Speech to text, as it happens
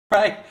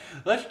Right.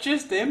 Let's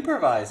just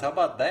improvise. How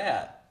about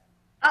that?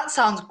 That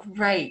sounds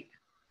great.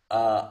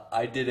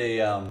 I did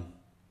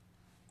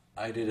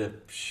a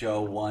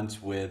show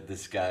once with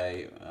this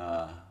guy,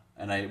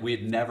 and we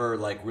had never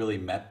like really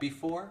met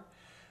before.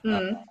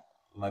 Mm.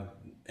 My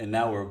and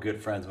now we're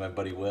good friends, my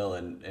buddy Will,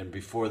 and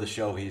before the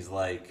show, he's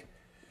like,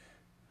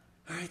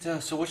 "All right,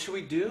 so what should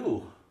we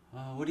do?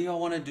 What do y'all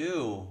want to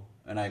do?"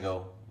 And I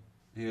go,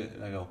 I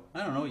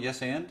don't know,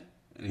 yes and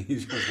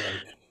he's just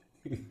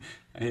like,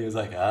 and he was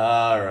like,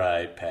 "All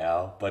right,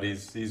 pal," but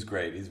he's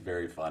great. He's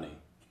very funny.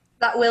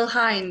 That Will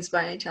Hines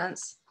by any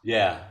chance?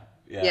 Yeah,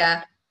 yeah.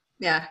 Yeah.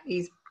 Yeah,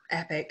 he's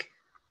epic.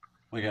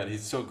 Oh my God,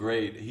 he's so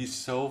great. He's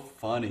so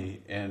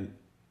funny, and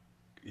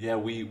yeah,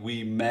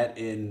 we met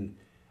in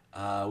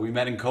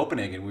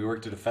Copenhagen. We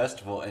worked at a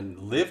festival and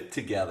lived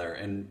together.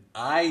 And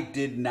I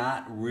did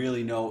not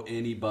really know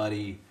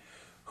anybody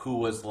who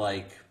was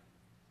like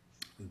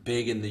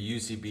big in the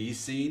UCB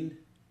scene.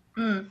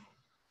 Mm.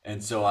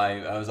 And so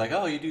I was like,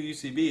 "Oh, you do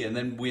UCB?" And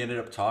then we ended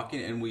up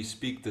talking, and we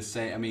speak the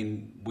same. I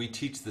mean, we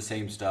teach the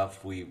same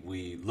stuff.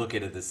 We look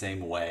at it the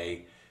same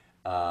way.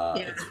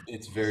 Yeah.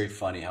 It's very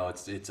funny how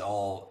it's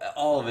all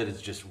of it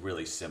is just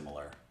really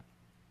similar.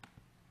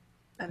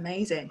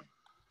 Amazing.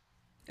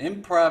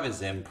 Improv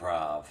is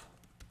improv.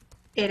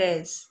 It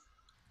is.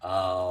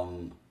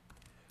 Um,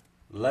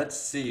 let's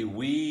see.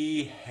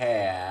 We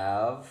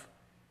have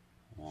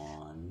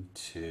one,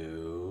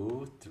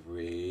 two,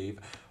 three.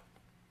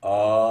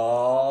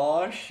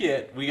 Oh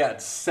shit. We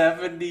got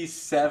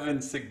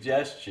 77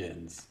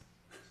 suggestions.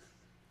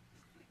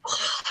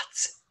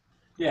 What?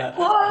 Yeah,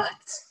 What?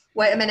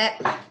 Wait a minute.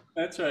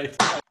 that's right.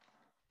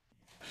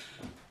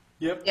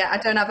 Yep. Yeah, I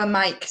don't have a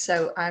mic,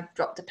 so I've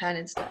dropped a pen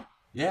instead.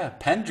 Yeah,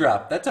 pen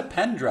drop. That's a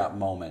pen drop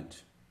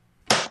moment.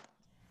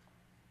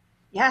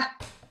 Yeah.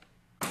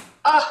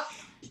 Oh,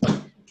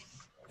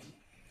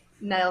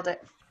 nailed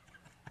it.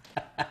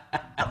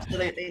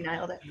 Absolutely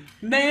nailed it.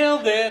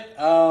 Nailed it.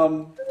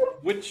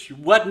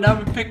 What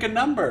number? Pick a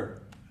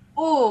number.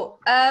 Oh,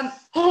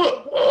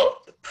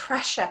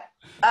 pressure.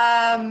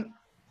 Um,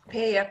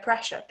 peer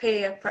pressure.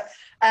 50,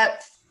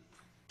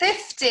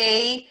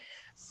 53.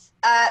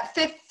 Ah,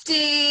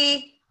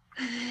 53.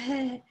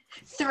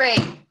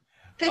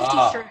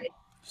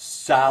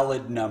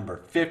 solid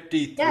number. Yeah,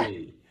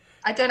 53.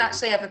 I don't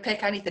actually ever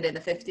pick anything in the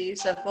 50s,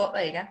 so I thought,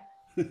 there you go.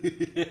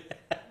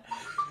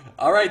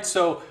 All right,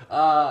 so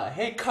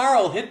hey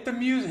Carl, hit the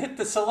music, hit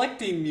the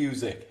selecting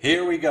music.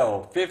 Here we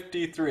go.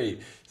 53,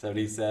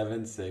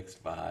 77, 6,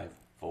 5,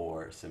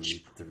 4,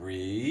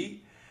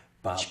 73.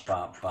 Ba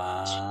ba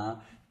ba.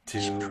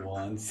 2,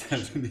 1,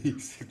 70,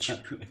 6,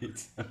 8,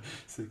 7,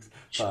 6,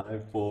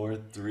 5, 4,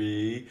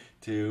 3,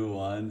 2,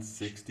 1,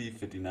 60,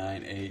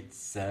 59, 8,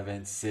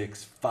 7,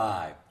 6,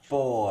 5,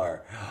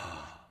 4,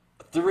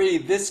 3.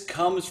 This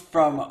comes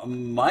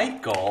from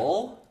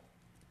Michael.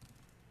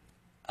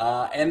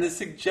 And the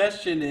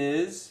suggestion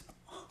is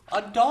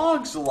a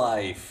dog's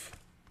life.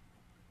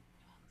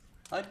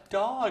 A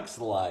dog's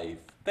life.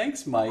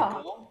 Thanks, Oh,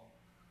 Michael.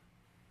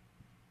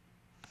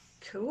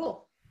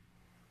 cool.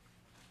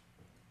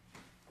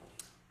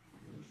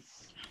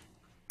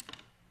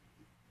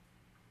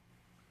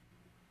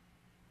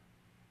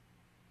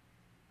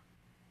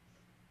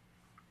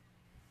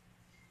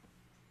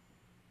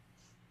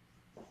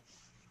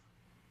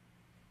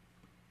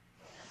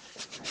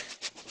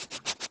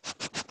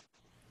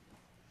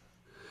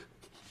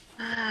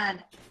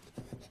 Man,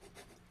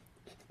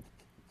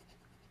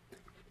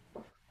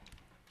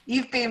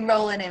 you've been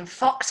rolling in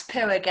fox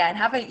poo again,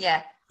 haven't you?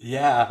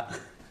 Yeah.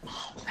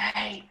 Oh,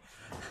 mate,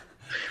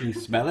 Can you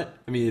smell it?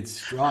 I mean, it's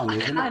strong, I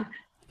isn't it? can.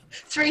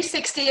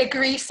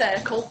 360-degree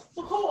circle.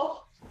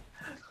 Oh,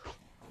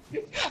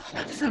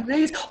 it's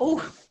amazing.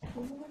 Oh,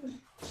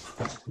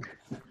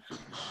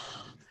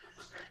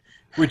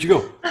 Where'd you go?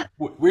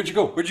 Where'd you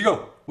go? Where'd you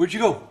go? Where'd you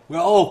go?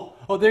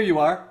 Oh, there you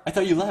are. I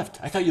thought you left.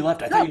 I thought you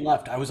left. I thought no. you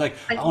left. I was like,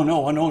 I, oh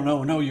no, oh no,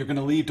 no, no, you're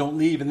gonna leave. Don't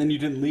leave. And then you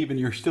didn't leave and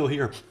you're still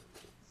here.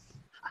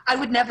 I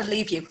would never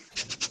leave you.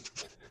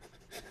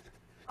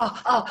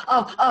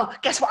 Oh,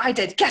 guess what I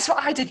did? Guess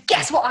what I did?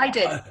 Guess what I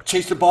did?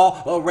 Chased the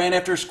ball, ran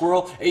after a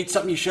squirrel, ate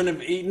something you shouldn't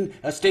have eaten,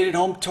 stayed at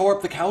home, tore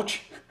up the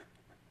couch.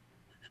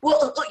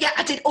 Well, yeah,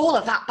 I did all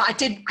of that, but I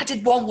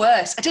did one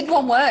worse. I did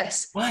one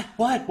worse.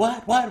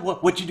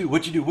 What'd you do?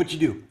 What'd you do? What'd you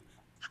do?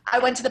 I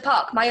went to the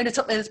park. My owner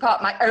took me to the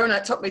park. My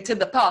owner took me to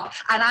the park,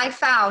 and I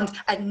found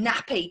a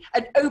nappy,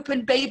 an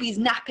open baby's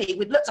nappy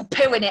with lots of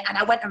poo in it, and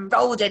I went and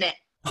rolled in it.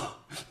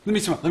 Let me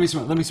smell. Let me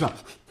smell. Let me smell.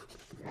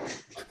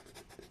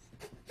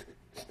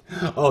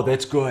 Oh,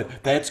 that's good.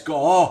 That's good.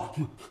 Oh,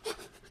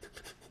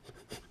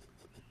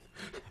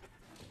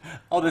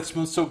 that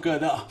smells so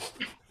good. I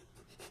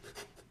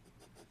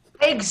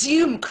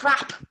exhume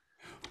crap.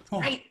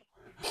 Oh, Right?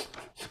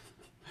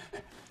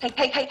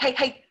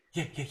 Hey.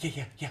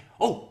 yeah.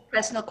 Oh,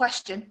 Personal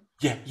question.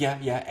 yeah.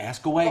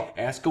 Ask away.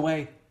 But Ask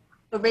away.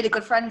 we're really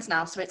good friends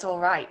now, so it's all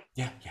right.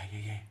 Yeah.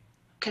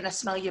 Can I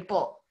smell your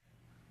butt?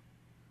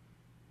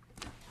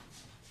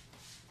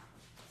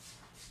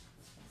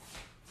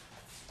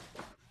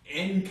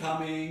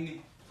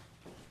 Incoming.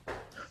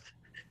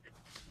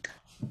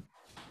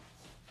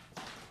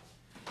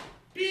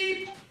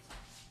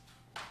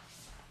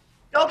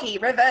 Doggy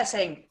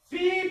reversing.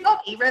 Beep.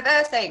 Doggy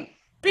reversing.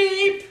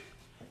 Beep.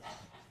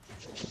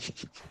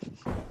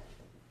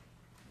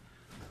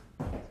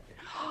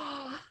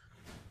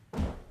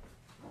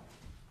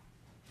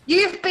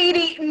 You've been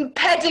eating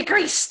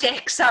pedigree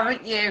sticks,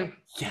 haven't you?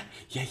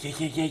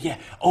 Yeah.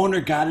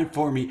 Owner got it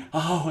for me.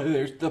 Oh,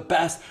 they're the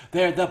best.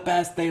 They're the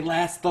best. They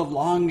last the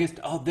longest.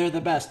 Oh, they're the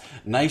best.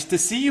 Nice to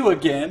see you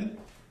again.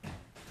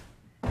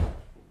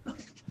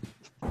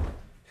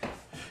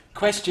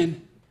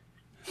 Question.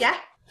 Yeah?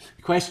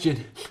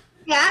 Question.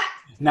 Yeah?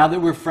 Now that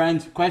we're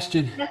friends,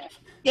 question.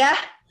 Yeah?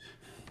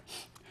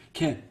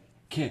 Can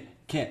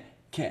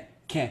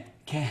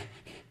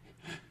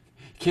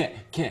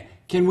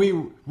can we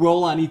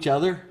roll on each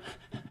other?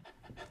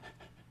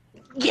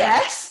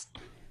 Yes?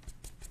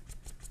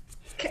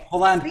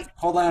 Hold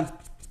on.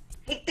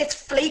 Eat this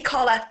flea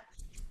collar.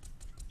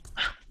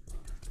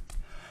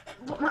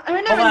 I Hold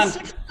never on.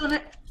 insisted on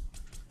it.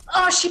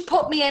 Oh, she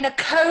put me in a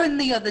cone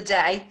the other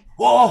day.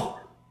 Whoa!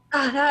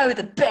 I know,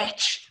 the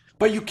bitch.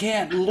 But you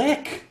can't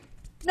lick.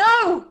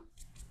 No!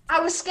 I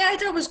was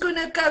scared I was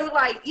gonna go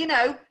like,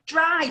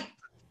 dry.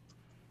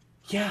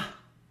 Yeah.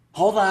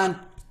 Hold on.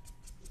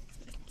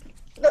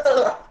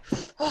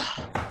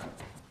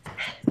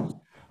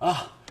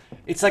 Oh,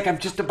 it's like I'm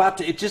just about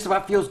to. It just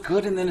about feels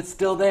good, and then it's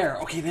still there.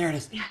 Okay, there it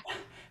is. Yeah.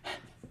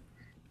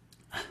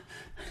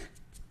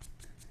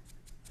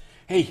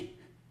 Hey.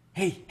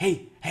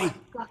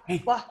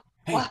 What?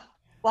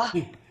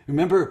 Hey.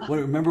 Remember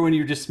when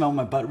you were just smelling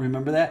my butt?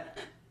 Remember that?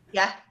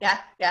 Yeah.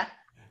 That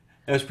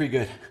was pretty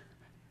good.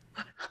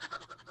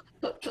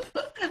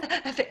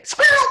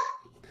 Squirrel!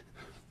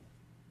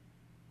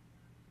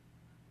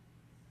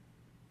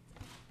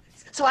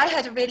 So I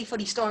heard a really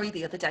funny story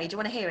the other day. Do you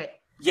want to hear it?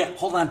 Yeah.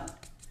 Hold on.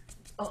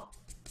 Oh.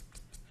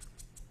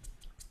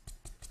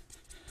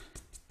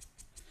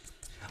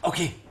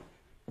 Okay.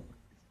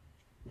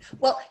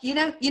 Well, you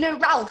know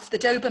Ralph, the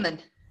Doberman?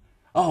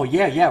 Oh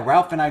yeah.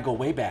 Ralph and I go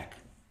way back.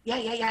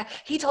 Yeah.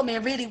 He told me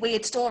a really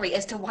weird story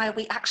as to why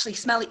we actually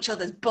smell each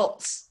other's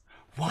butts.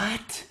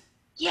 What?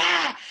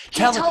 Yeah.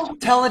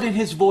 Tell it in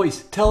his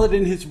voice. Tell it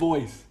in his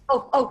voice.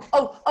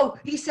 Oh.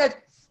 He said,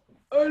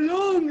 a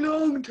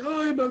long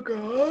time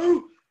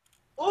ago,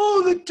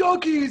 all the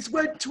doggies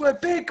went to a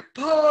big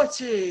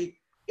party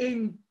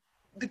in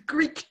the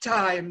Greek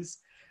times,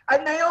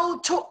 and they all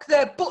took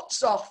their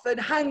butts off and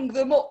hung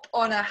them up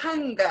on a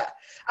hanger.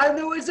 And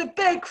there was a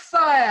big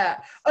fire,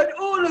 and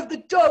all of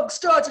the dogs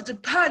started to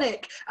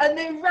panic, and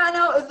they ran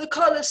out of the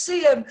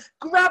Colosseum,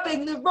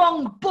 grabbing the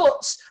wrong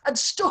butts and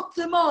stuck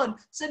them on.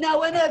 So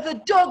now whenever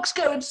dogs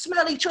go and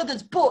smell each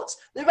other's butts,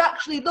 they're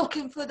actually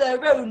looking for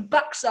their own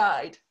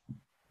backside.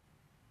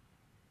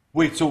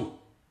 Wait, so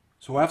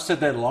I've said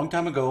that a long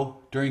time ago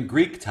during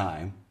Greek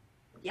time.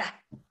 Yeah.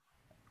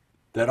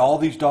 That all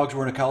these dogs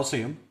were in a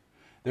Colosseum.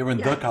 They were in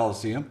the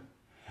Colosseum.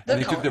 And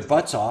they took their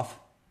butts off.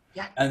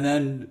 Yeah. And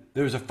then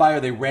there was a fire.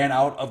 They ran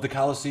out of the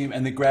Colosseum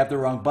and they grabbed the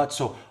wrong butts.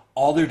 So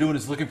all they're doing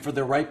is looking for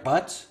their right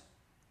butts?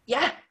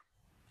 Yeah.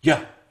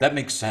 Yeah, that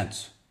makes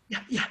sense.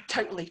 Yeah,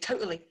 totally.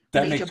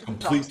 That makes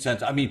complete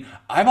sense. I mean,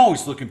 I'm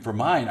always looking for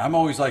mine. I'm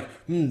always like,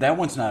 that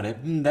one's not it.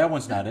 That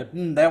one's not it.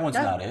 That one's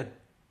not it.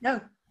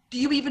 No. Do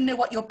you even know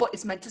what your butt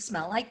is meant to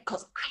smell like?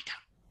 Because I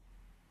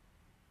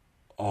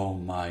don't. Oh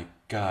my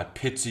God,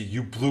 Pittsie,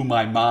 you blew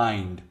my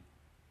mind.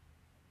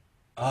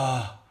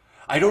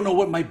 I don't know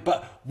what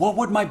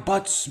would my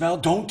butt smell?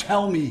 Don't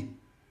tell me.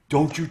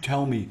 Don't you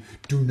tell me.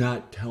 Do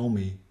not tell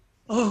me.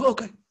 Oh,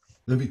 okay.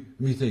 Let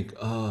me think.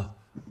 I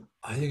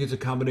think it's a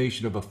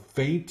combination of a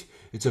faint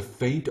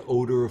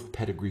odor of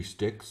pedigree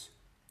sticks.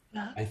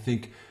 Yeah. I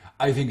think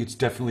it's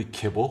definitely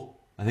kibble.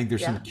 I think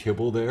there's some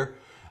kibble there.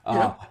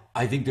 Yeah.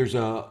 I think there's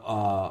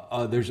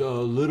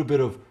a little bit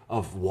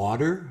of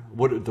water.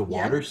 What the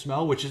water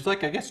smell, which is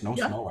like I guess no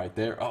smell right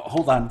there.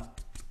 Hold on.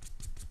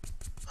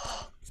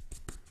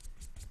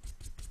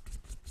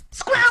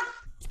 Squirrel!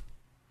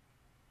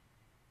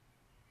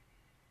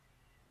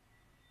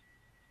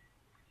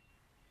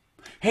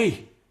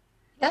 Hey,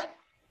 Yeah?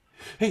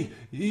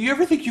 you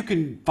ever think you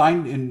can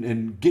find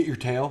and get your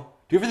tail?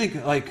 Do you ever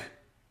think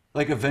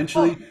like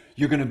eventually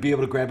you're gonna be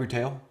able to grab your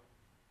tail?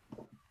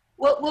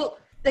 Well,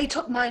 they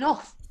took mine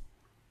off.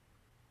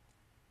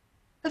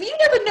 Have you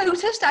never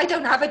noticed I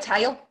don't have a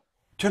tail?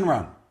 Turn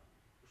around.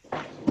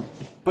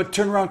 But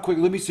turn around quick.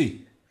 Let me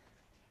see.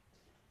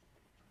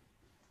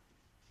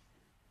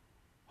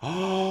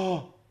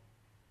 Oh,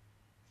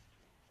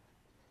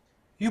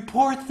 you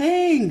poor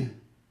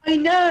thing. I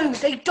know,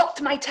 they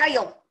docked my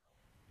tail.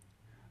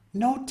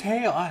 No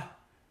tail.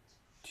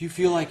 Do you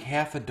feel like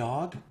half a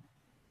dog?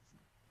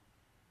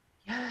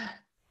 Yeah.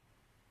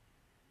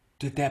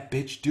 Did that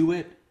bitch do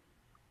it?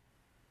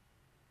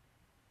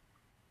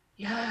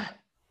 Yeah.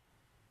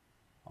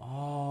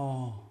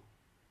 Oh.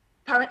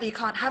 Apparently you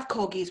can't have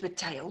corgis with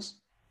tails.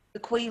 The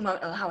Queen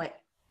won't allow it.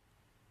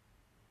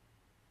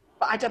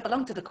 But I don't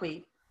belong to the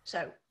Queen,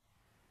 so.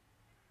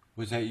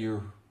 Was that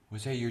your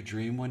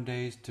dream one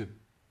day, is to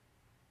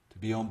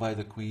be owned by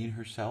the Queen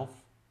herself?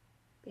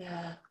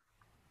 Yeah.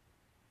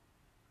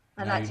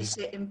 I Now like you to just-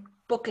 sit in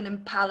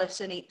Buckingham Palace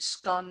and eat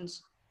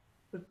scones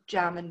with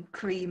jam and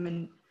cream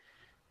and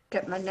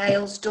get my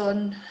nails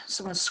done.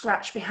 Someone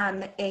scratch behind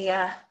my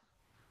ear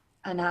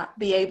and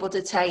be able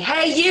to say,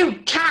 "Hey,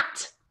 you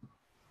cat,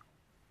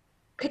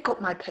 pick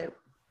up my poo."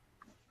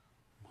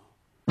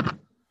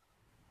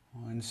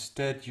 Well,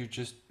 instead,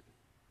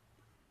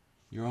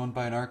 you're owned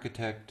by an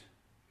architect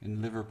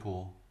in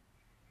Liverpool.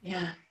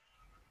 Yeah.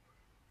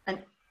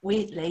 And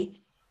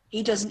weirdly,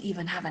 he doesn't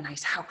even have a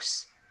nice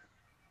house.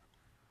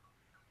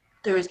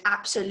 There is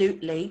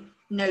absolutely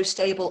no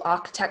stable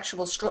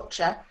architectural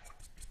structure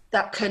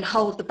that can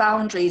hold the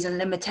boundaries and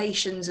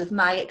limitations of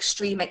my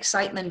extreme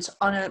excitement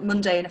on a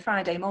Monday and a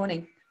Friday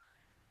morning.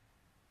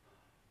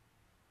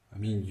 I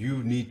mean,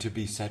 you need to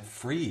be set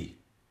free.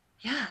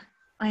 Yeah,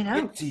 I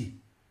know. Pittsie,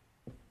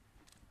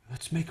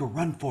 let's make a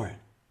run for it.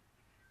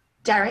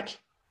 Derek,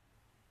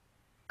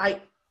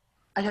 I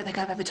don't think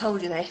I've ever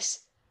told you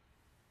this.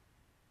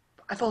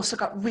 I've also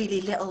got really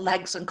little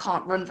legs and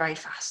can't run very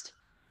fast.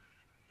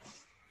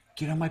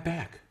 Get on my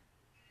back.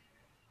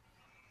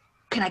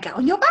 Can I get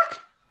on your back?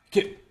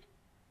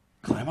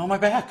 Climb on my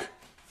back.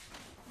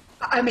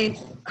 I mean,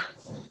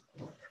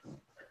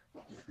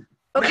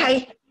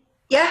 okay,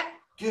 yeah.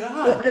 Get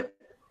on.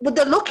 Well,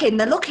 they're looking.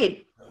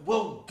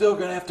 Well, they're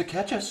gonna have to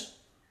catch us.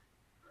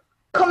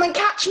 Come and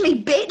catch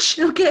me, bitch,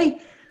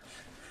 okay?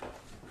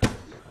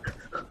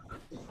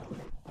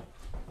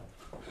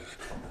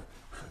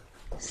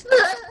 Slow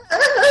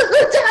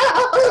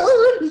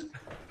down.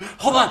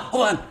 Hold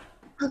on.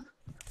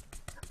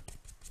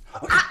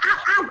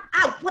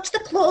 Ow, what's the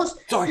claws?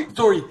 Sorry.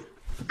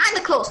 And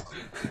the claws.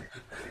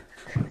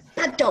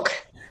 That dog.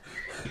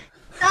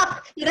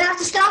 Stop, you're gonna have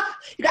to stop.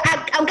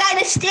 I'm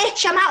getting a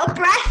stitch, I'm out of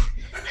breath.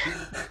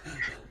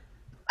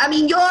 I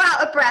mean, you're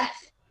out of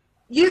breath.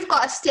 You've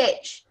got a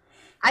stitch.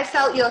 I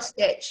felt your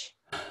stitch.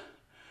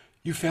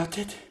 You felt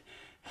it?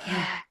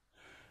 Yeah.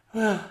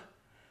 Well,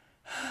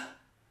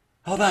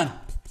 hold on.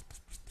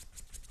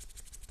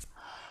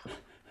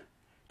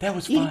 That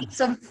was fun.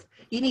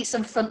 You need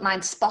some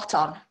frontline spot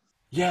on.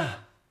 Yeah.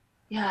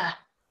 Yeah.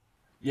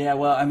 Yeah,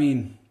 well, I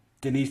mean,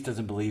 Denise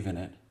doesn't believe in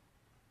it.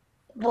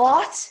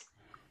 What?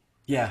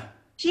 Yeah.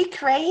 She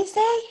crazy?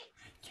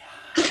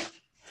 Yeah.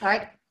 Sorry.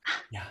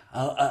 Yeah,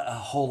 a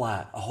whole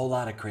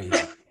lot of crazy.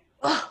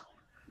 Oh.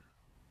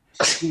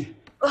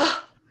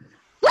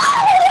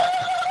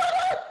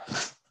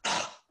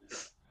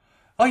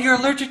 Oh, you're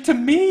allergic to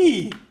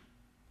me.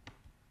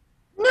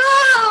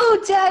 No,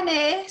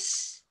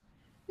 Dennis.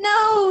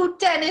 No,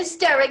 Dennis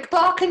Derek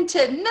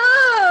Barkington.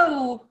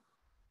 No.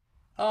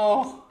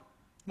 Oh,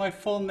 my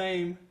full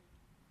name.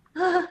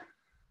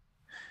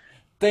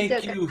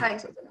 Thank you.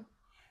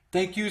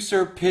 Thank you,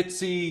 Sir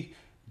Pittsie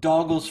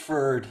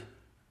Dogglesford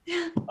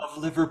of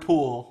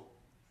Liverpool.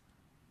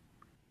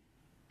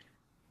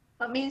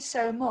 That means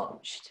so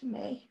much to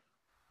me.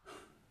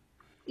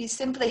 You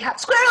simply have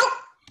squirrel.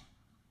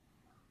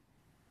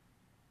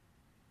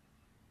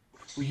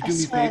 Will you I do me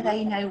a swear favor?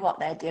 they know what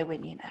they're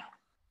doing, you know.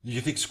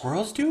 You think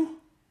squirrels do?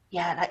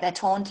 Yeah, like they're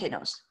taunting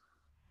us.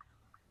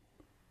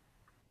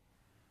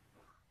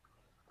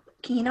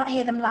 Can you not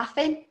hear them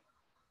laughing?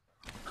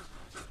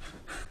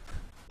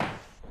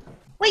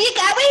 Where you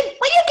going?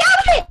 Where you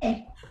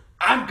going?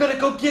 I'm gonna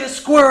go get a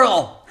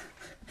squirrel.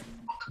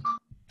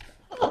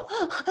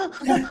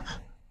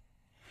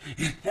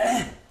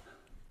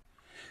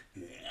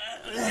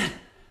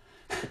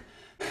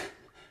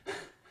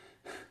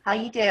 How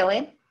you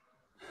doing?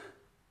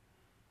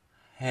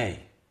 Hey,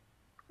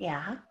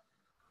 Yeah.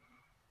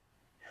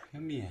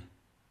 come here.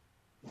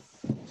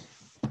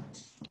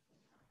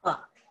 Oh.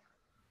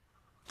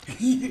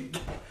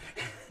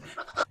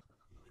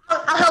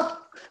 I'll help.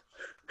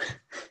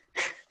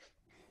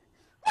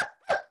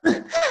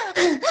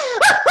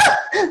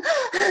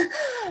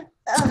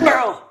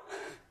 Squirrel!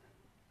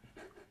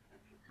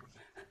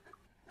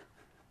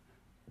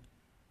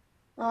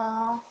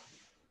 Oh.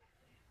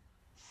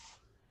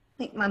 I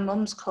think my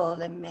mum's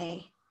calling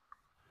me.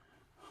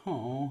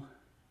 Oh,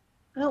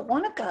 I don't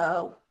want to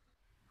go.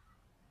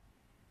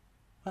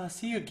 well, I'll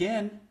see you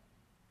again.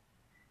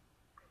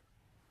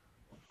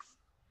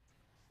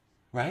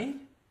 Right?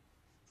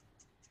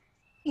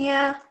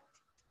 Yeah,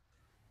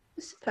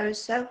 I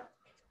suppose so.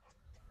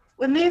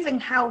 We're moving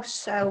house,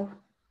 so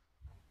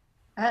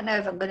I don't know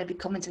if I'm going to be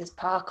coming to this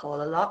park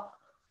all a lot.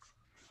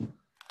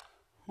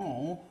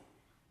 Oh.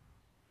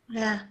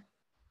 Yeah.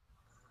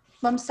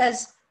 Mum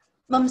says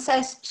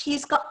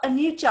she's got a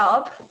new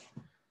job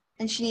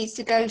and she needs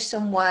to go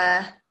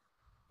somewhere,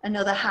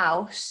 another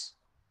house.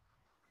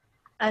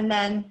 And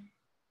then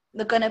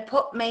they're going to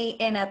put me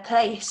in a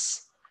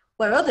place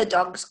where other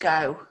dogs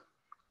go.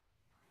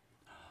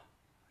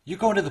 You're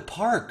going to the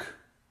park.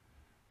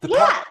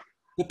 Yeah.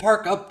 The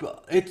park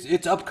up,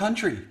 it's up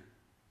country.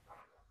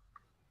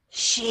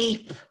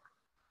 Sheep.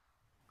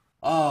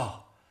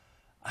 Oh,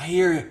 I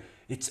hear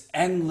it's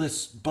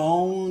endless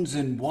bones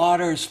and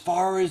water as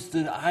far as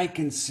the eye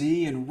can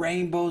see and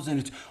rainbows, and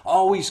it's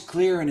always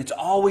clear and it's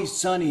always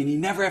sunny and you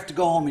never have to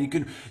go home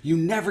and you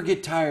never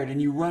get tired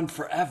and you run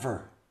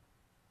forever.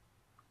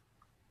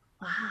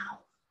 Wow.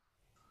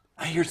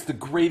 I hear it's the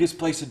greatest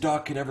place a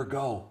dog could ever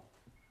go.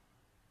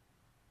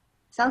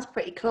 Sounds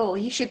pretty cool.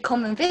 You should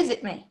come and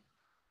visit me.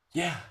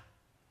 Yeah.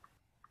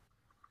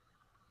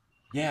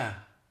 Yeah.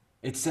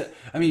 It's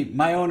I mean,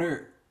 my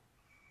owner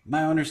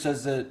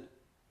says that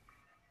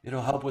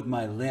it'll help with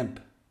my limp.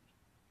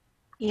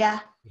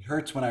 Yeah. It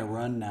hurts when I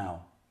run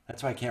now.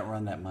 That's why I can't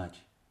run that much.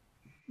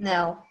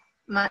 No.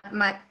 My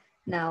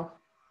no.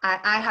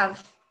 I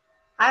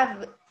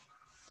have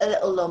a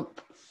little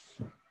lump.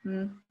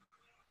 Mm.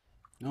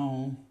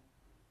 Oh.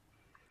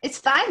 It's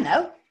fine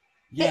though.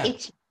 Yeah. Bit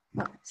itchy.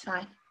 No, it's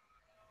fine.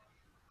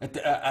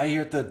 I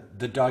hear at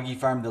the doggy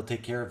farm they'll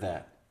take care of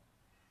that.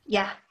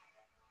 Yeah.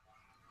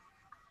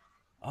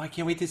 Oh, I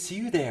can't wait to see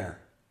you there.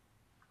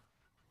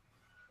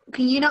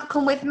 Can you not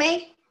come with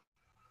me?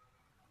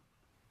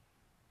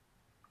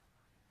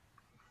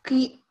 Can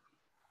you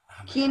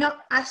can you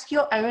not ask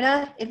your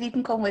owner if you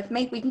can come with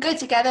me? We can go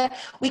together.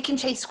 We can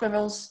chase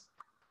squirrels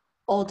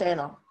all day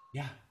long.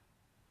 Yeah.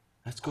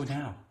 Let's go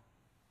now.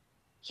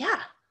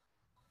 Yeah.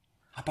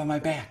 Hop on my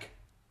back.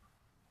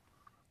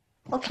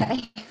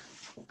 Okay.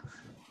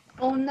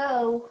 Oh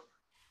no.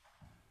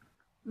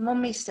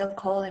 Mummy's still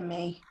calling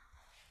me.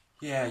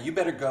 Yeah, you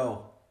better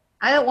go.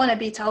 I don't want to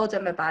be told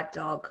I'm a bad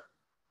dog.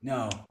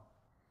 No.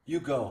 You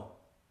go.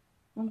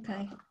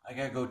 Okay. I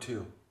gotta go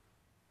too.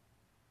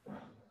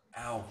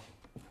 Ow.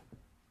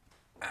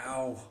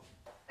 Ow.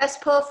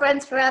 Best poor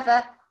friends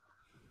forever.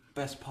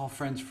 Best Paul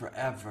friends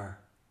forever.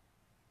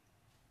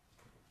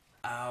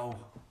 Ow.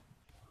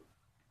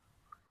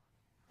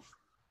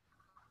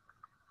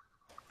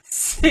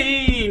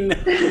 Scene!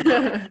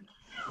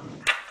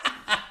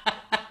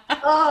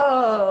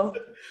 Oh.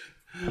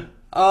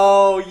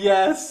 Oh,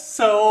 yes,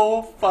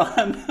 so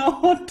fun.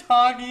 Oh,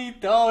 doggy.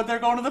 Oh, they're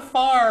going to the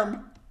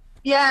farm.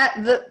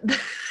 Yeah,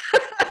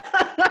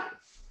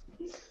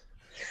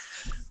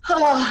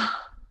 oh,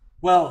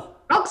 Well,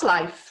 dog's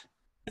life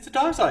it's a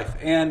dog's life.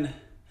 And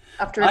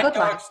after a good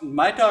life.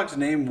 my dog's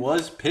name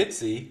was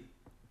Pitsie.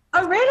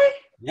 Oh, really?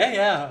 Yeah,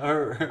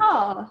 yeah.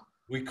 Oh,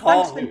 We thanks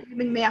call for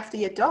naming me after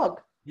your dog.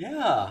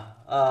 Yeah,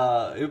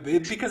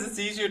 because it's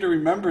easier to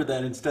remember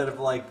then instead of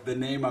like the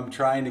name I'm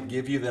trying to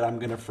give you that I'm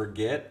gonna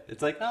forget.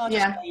 It's like, oh, I'll just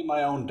Yeah, tell you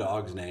my own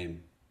dog's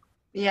name.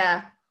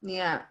 yeah,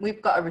 yeah.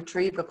 We've got a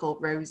retriever called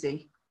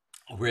Rosie.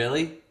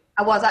 Really?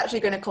 I was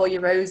actually going to call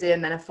you Rosie,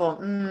 and then I thought,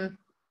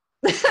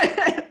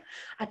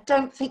 I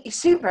don't think you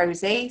suit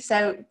Rosie.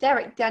 So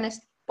Derek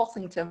Dennis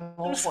Bothington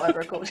or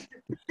whatever it called.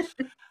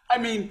 I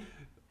mean,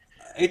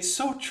 it's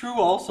so true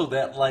also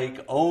that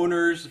like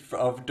owners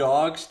of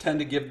dogs tend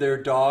to give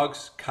their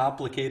dogs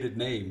complicated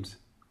names.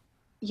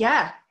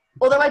 Yeah.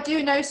 Although I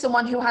do know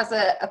someone who has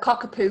a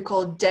cockapoo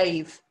called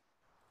Dave.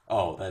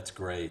 Oh, that's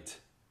great.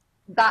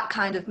 That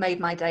kind of made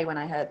my day when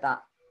I heard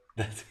that.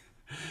 That's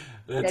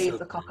that's Dave so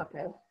the great.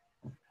 cockapoo.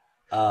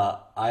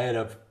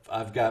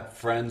 I've got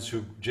friends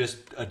who just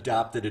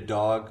adopted a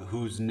dog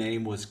whose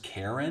name was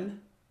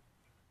Karen.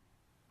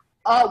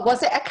 Oh,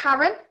 was it a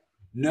Karen?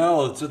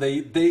 No, so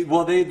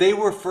they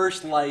were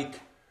first like,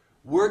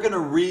 we're gonna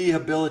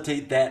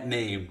rehabilitate that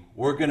name.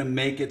 We're gonna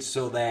make it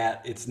so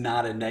that it's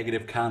not a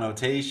negative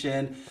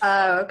connotation.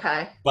 Oh,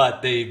 okay.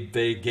 But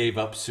they gave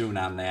up soon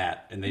on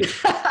that, and they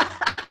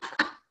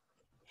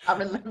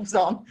Karen lives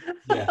on.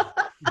 yeah,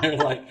 they're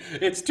like,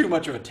 it's too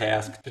much of a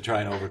task to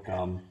try and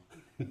overcome.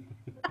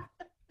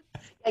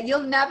 Yeah,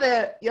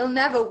 you'll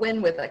never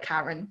win with a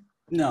Karen.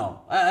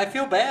 No, I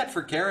feel bad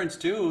for Karens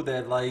too.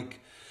 That like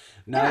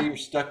now Yeah. you're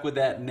stuck with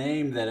that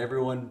name that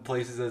everyone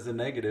places as a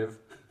negative.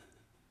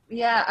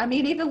 Yeah, I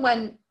mean, even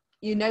when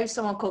you know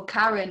someone called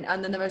Karen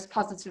and they're the most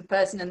positive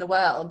person in the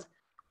world,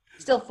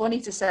 it's still funny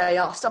to say,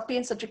 oh, stop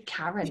being such a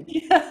Karen.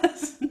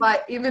 Yes,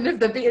 Like, even if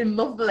they're being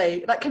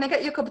lovely, like, can I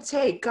get you a cup of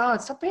tea?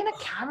 God, stop being a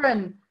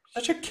Karen.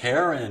 such a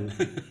Karen.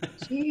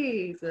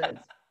 Jesus.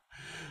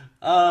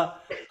 Uh,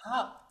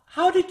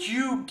 how did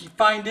you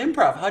find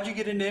improv? How'd you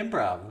get into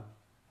improv?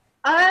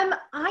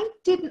 I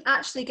didn't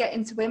actually get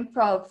into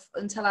improv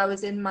until I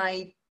was in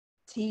my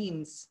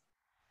teens.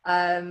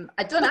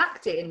 I'd done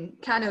acting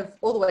kind of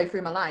all the way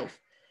through my life.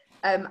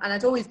 And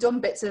I'd always done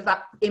bits of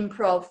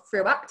improv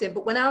through acting.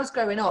 But when I was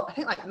growing up, I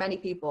think like many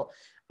people,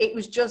 it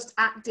was just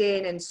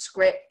acting and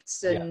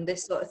scripts Yeah. and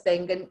this sort of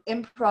thing. And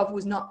improv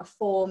was not a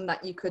form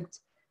that you could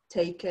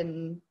take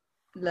and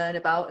learn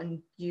about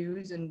and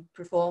use and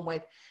perform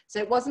with. So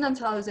it wasn't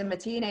until I was in my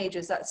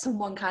teenagers that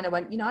someone kind of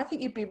went, I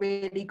think you'd be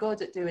really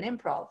good at doing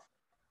improv.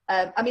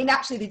 I mean,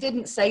 actually, they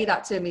didn't say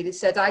that to me. They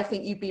said, I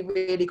think you'd be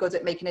really good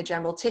at making a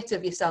general tit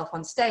of yourself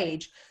on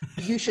stage.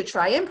 You should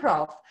try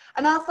improv.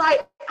 And I was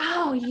like,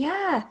 oh,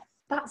 yeah,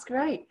 that's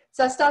great.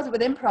 So I started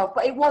with improv,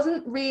 but it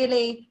wasn't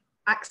really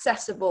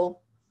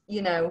accessible,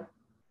 or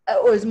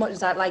as much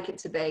as I'd like it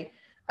to be.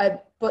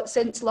 But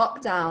since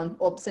lockdown,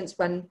 or since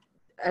when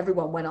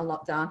everyone went on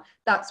lockdown,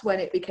 that's when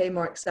it became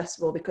more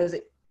accessible because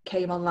it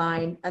came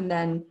online and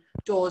then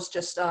doors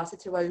just started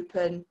to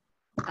open.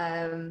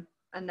 And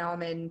now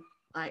I'm in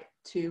like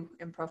 2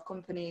 improv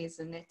companies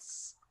and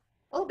it's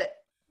a little bit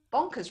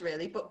bonkers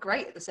really, but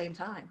great at the same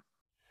time.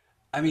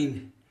 I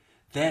mean,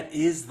 that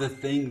is the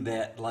thing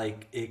that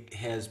like it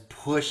has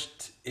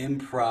pushed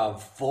improv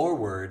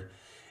forward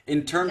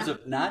in terms Yeah.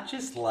 of not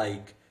just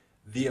like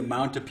the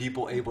amount of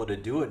people able to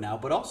do it now,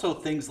 but also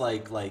things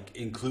like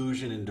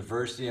inclusion and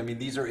diversity. I mean,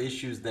 these are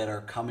issues that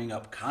are coming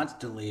up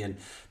constantly, and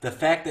the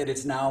fact that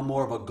it's now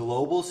more of a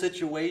global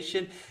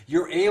situation,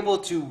 you're able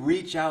to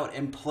reach out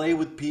and play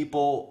with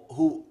people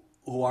who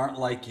aren't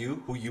like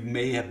you, who you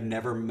may have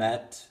never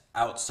met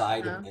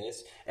outside of Uh,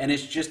 this, and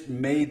it's just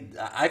made.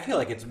 I feel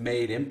like it's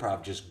made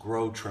improv just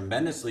grow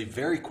tremendously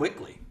very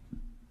quickly.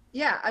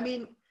 yeah, I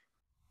mean,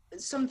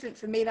 something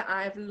for me that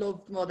I've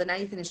loved more than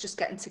anything is just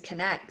getting to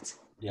connect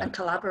Yeah. and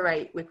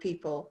collaborate with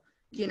people,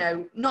 you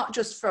know, not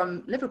just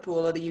from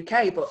Liverpool or the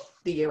UK, but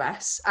the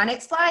US. And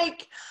it's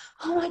like,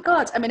 oh my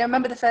God. I mean, I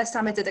remember the first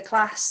time I did a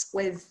class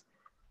with,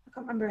 I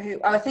can't remember who,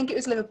 oh, I think it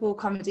was Liverpool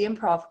Comedy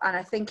Improv. And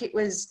I think it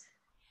was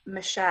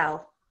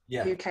Michelle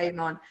Yeah. who came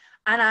on.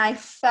 And I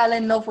fell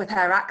in love with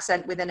her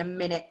accent within a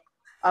minute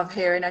of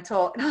hearing her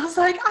talk. And I was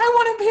like, I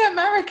want to be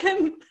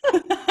American.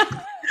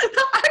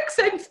 That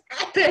accent's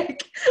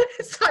epic.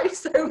 It's like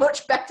so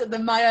much better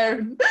than my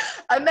own.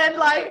 And then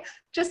like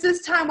just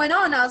as time went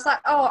on, I was like,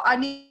 oh, I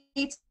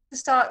need to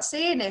start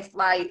seeing if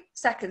like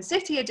Second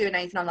City are doing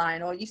anything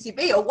online or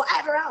UCB or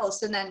whatever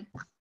else. And then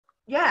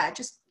yeah,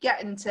 just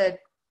getting to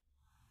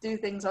do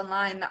things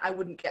online that I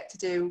wouldn't get to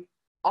do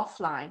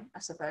offline, I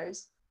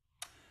suppose.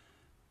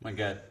 My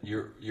God,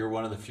 you're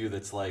one of the few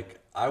that's like,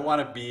 I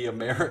want to be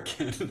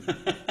American.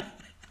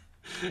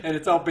 And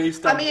it's all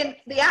based I on mean,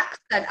 the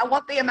accent, I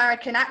want the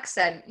American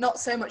accent, not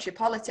so much your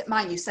politics.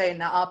 Mind you saying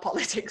that our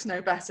politics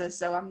know better,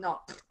 so I'm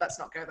not, let's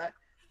not go there.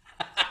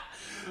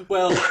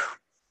 well,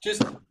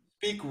 just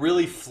speak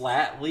really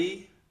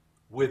flatly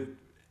with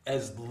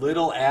as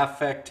little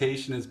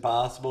affectation as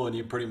possible, and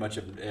you pretty much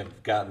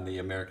have gotten the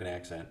American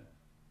accent.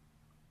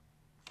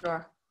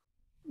 Sure.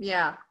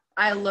 Yeah,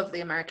 I love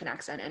the American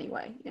accent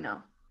anyway, you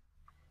know,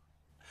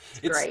 it's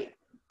It's great.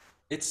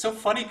 it's so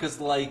funny because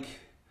like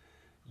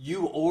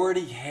you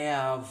already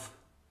have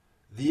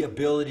the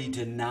ability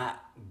to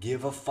not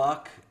give a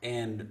fuck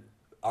and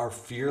are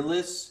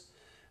fearless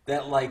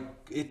that like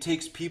it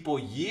takes people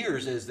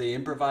years as they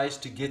improvise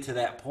to get to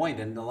that point,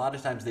 and a lot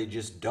of times they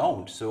just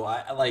don't. So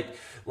I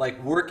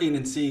like working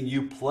and seeing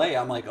you play,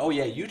 I'm like, oh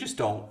yeah, you just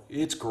don't,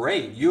 it's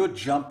great, you would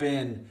jump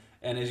in,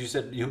 and as you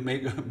said, you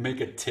make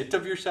a tit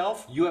of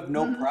yourself, you have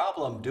no Mhm.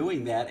 problem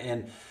doing that.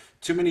 And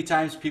too many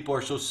times people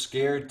are so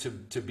scared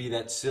to be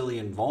that silly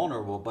and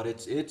vulnerable, but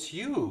it's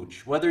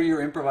huge whether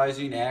you're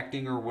improvising,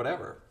 acting, or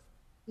whatever.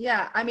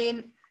 Yeah, I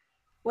mean,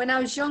 when I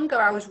was younger,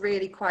 I was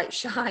really quite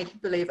shy,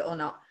 believe it or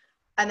not.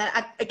 And then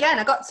again,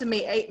 I got to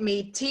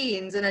meet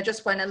teens and I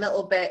just went a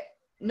little bit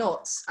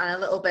nuts and a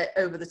little bit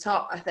over the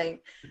top, I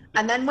think.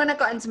 And then when I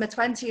got into my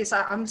 20s,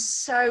 I'm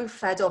so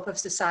fed up of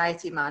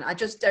society, man. I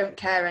just don't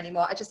care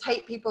anymore. I just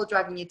hate people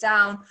dragging you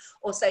down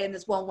or saying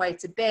there's one way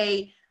to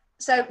be.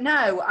 So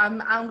no,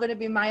 I'm going to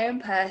be my own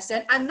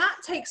person. And that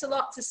takes a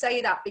lot to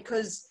say that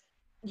because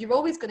you're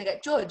always going to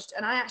get judged.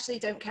 And I actually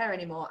don't care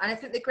anymore. And I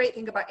think the great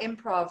thing about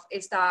improv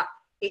is that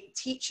it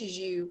teaches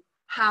you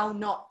how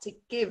not to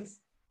give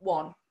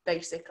one,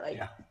 basically.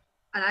 Yeah.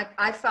 And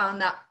I found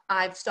that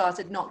I've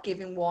started not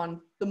giving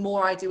one. The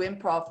more I do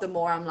improv, the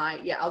more I'm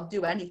like, yeah, I'll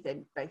do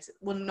anything, basically.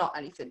 Well, not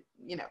anything,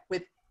 you know,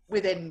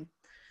 within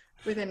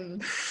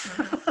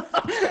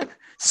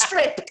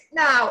strip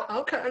now.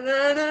 Okay,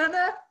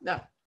 no.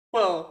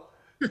 Well,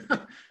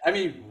 I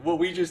mean, what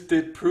we just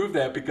did prove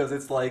that, because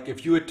it's like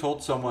if you had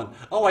told someone,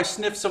 "Oh, I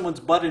sniffed someone's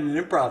butt in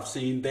an improv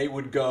scene," they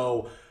would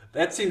go,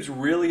 "That seems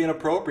really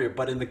inappropriate."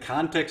 But in the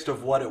context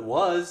of what it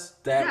was,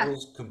 that Yeah,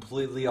 was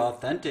completely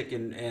authentic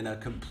and a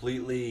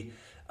completely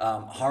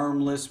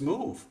harmless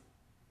move.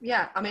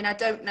 yeah. I mean, I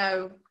don't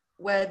know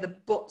where the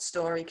butt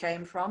story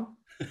came from.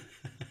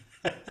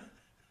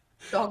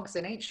 Dogs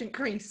in ancient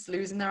Greece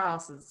losing their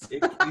asses.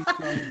 It came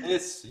from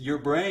this, your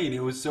brain.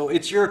 It was so,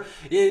 it's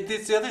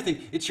the other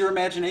thing. It's your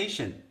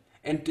imagination.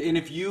 And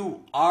if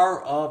you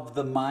are of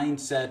the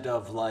mindset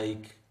of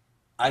like,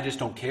 I just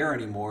don't care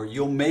anymore,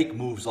 you'll make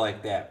moves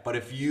like that. But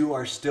if you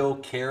are still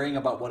caring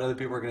about what other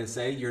people are going to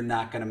say, you're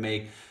not going to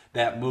make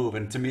that move.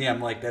 And to me,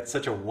 I'm like, that's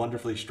such a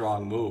wonderfully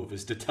strong move,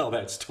 is to tell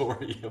that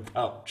story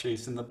about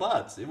chasing the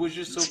butts. It was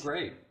just so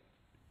great.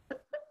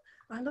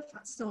 I love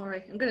that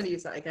story. I'm going to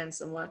use that again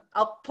somewhere.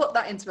 I'll put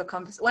that into a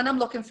conversation. When I'm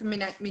looking for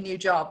my new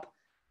job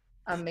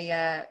and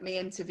my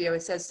interviewer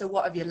says, so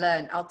what have you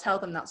learned? I'll tell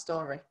them that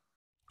story.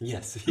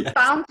 Yes, I'm yes.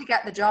 bound to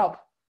get the job.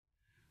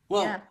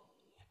 Well, Yeah.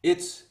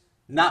 it's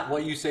not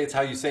what you say, it's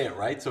how you say it,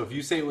 right? So if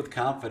you say it with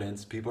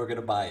confidence, people are going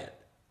to buy it.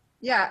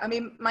 Yeah. I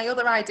mean, my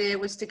other idea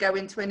was to go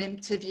into an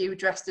interview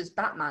dressed as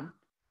Batman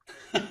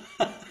and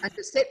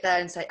just sit there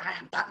and say, I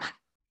am Batman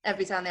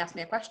every time they ask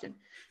me a question.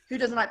 Who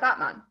doesn't like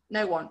Batman?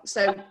 No one.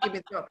 So give me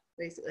the job,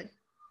 basically.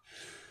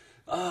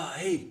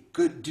 Hey,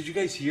 good. Did you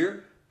guys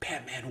hear?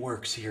 Batman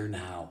works here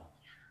now.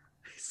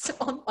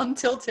 So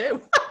until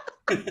two.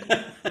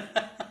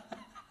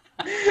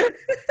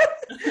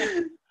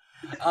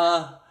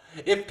 uh,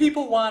 If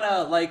people want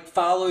to like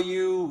follow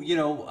you,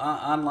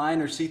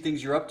 online or see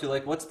things you're up to,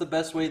 like what's the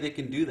best way they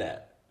can do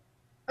that?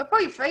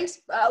 Probably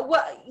Facebook.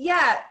 Well,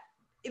 yeah.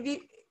 If you,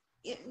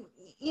 y-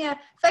 yeah,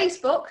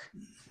 Facebook.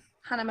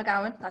 Hannah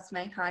McGowan. That's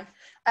me. Hi.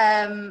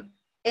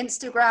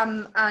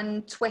 Instagram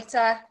and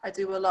Twitter. I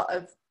do a lot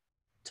of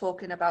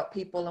talking about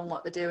people and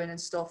what they're doing and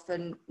stuff,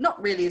 and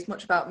not really as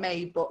much about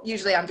me, but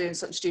usually I'm doing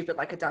something stupid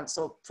like a dance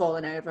or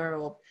falling over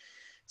or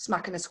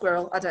smacking a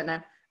squirrel. I don't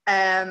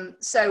know.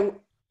 So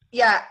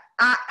yeah,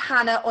 at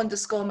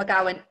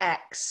Hannah_McGowan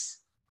X.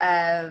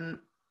 And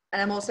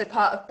I'm also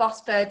part of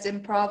Boss Birds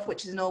Improv,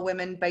 which is an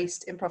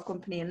all-women-based improv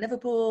company in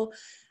Liverpool.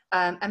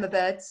 Emma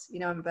Birds, you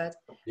know Emma Bird.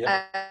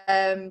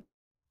 Yep.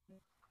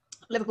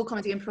 Liverpool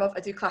Comedy Improv. I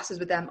do classes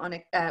with them on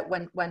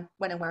when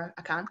and where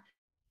I can.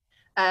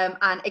 And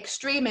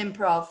Extreme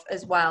Improv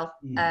as well.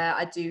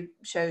 I do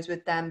shows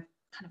with them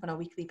kind of on a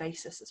weekly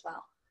basis as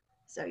well.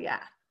 So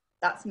yeah,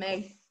 that's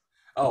me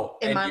Oh,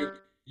 in and my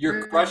you're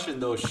room. crushing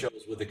those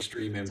shows with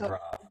Extreme So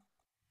Improv.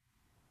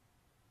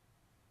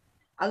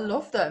 I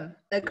love them.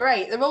 They're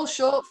great. They're all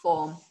short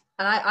form,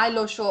 and I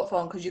love short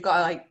form because you got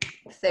to like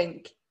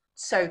think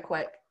so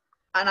quick.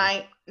 And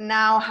I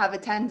now have a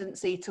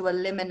tendency to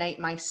eliminate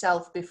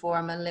myself before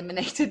I'm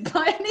eliminated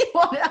by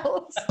anyone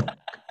else.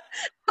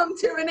 I'm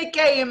doing a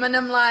game and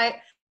I'm like,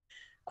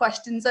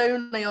 questions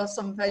only or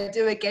something. I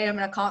do a game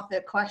and I can't fit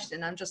a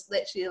question. I'm just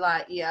literally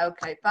like, yeah,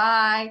 okay,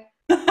 bye.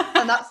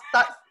 And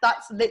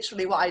that's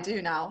literally what I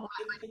do now.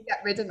 I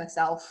get rid of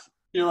myself.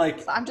 You're like,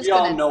 So I'm we just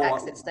all gonna know.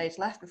 exit stage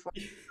left before.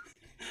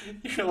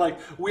 You're like,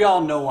 we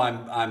all know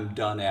I'm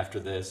done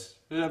after this.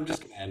 I'm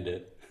just gonna end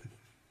it.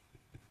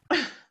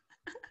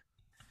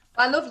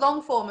 I love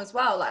long form as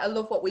well. Like I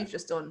love what we've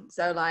just done.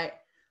 So like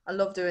I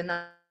love doing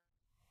that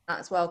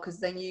as well because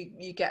then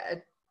you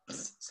get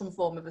some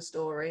form of a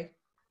story,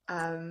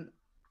 and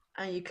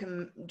you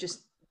can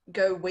just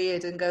go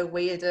weird and go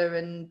weirder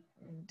and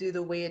do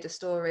the weirdest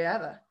story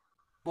ever.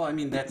 Well, I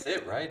mean, that's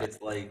it, right?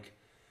 It's like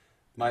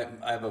I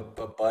have a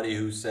buddy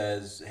who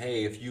says,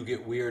 "Hey, if you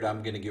get weird,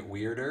 I'm gonna get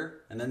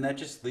weirder," and then that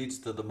just leads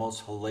to the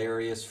most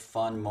hilarious,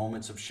 fun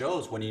moments of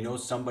shows when you know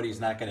somebody's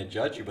not gonna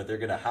judge you, but they're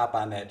gonna hop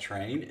on that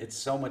train. It's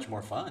so much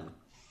more fun.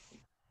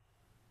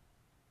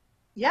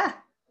 Yeah,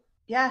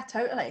 yeah,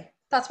 totally.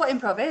 That's what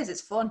improv is.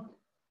 It's fun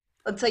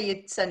until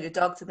you send your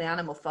dog to the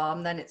animal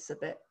farm. Then it's a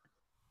bit,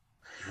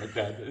 Like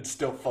that, it's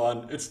still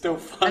fun. It's still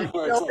and fun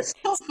where it's like, it's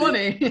still see,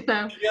 funny, you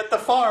know. see you at the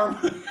farm.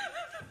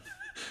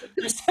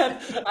 You said,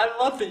 I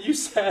love that you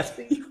said,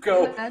 See you you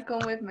go, there, come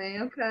with me,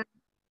 okay.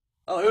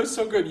 oh, it was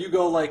so good. You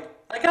go like,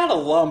 I got a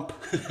lump.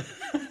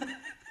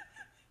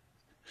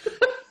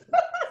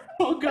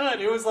 Oh, good.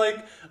 It was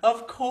like,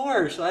 of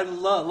course. I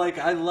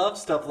love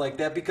stuff like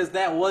that because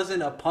that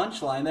wasn't a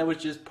punchline. That was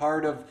just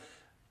part of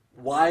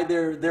why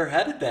they're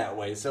headed that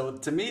way. So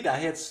to me,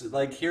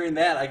 like hearing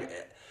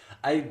that,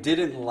 I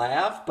didn't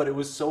laugh, but it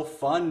was so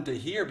fun to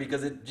hear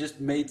because it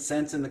just made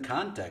sense in the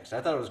context.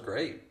 I thought it was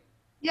great.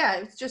 Yeah,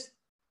 it's just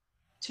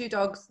two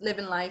dogs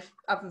living life,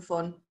 having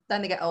fun.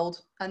 Then they get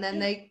old, and then Yeah.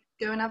 they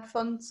go and have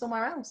fun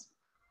somewhere else.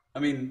 I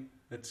mean,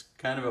 it's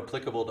kind of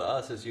applicable to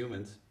us as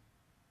humans.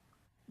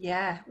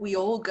 Yeah, we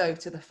all go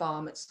to the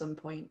farm at some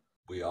point.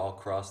 We all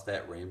cross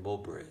that rainbow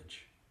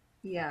bridge.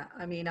 Yeah,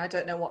 I mean, I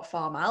don't know what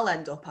farm I'll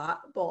end up at,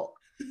 but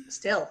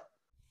still,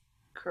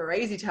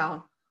 crazy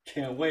town.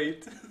 Can't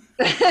wait.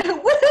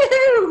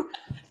 Woohoo!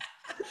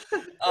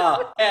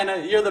 Anna,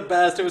 you're the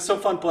best. It was so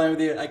fun playing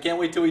with you. I can't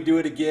wait till we do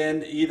it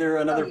again, either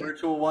Oh another yeah.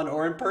 virtual one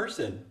or in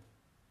person.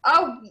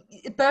 Oh,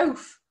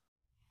 both,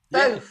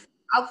 Yeah. both.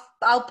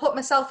 I'll put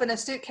myself in a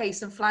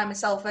suitcase and fly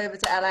myself over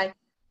to LA.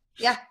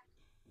 Yeah,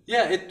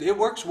 Yeah, it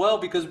works well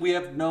because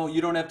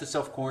you don't have to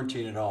self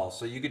quarantine at all.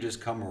 So you could just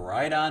come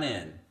right on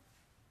in.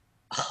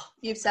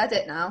 you've said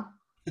it now.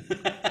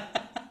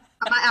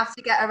 I might have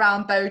to get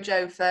around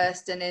Bojo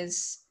first and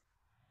his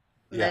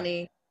Yeah.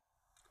 many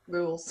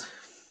rules.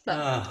 But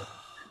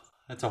Ah,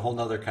 that's a whole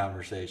nother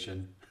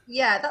conversation.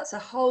 yeah, that's a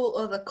whole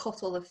other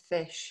kettle of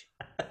fish.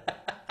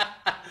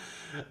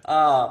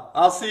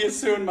 I'll see you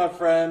soon, my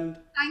friend.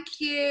 Thank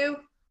you.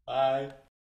 Bye.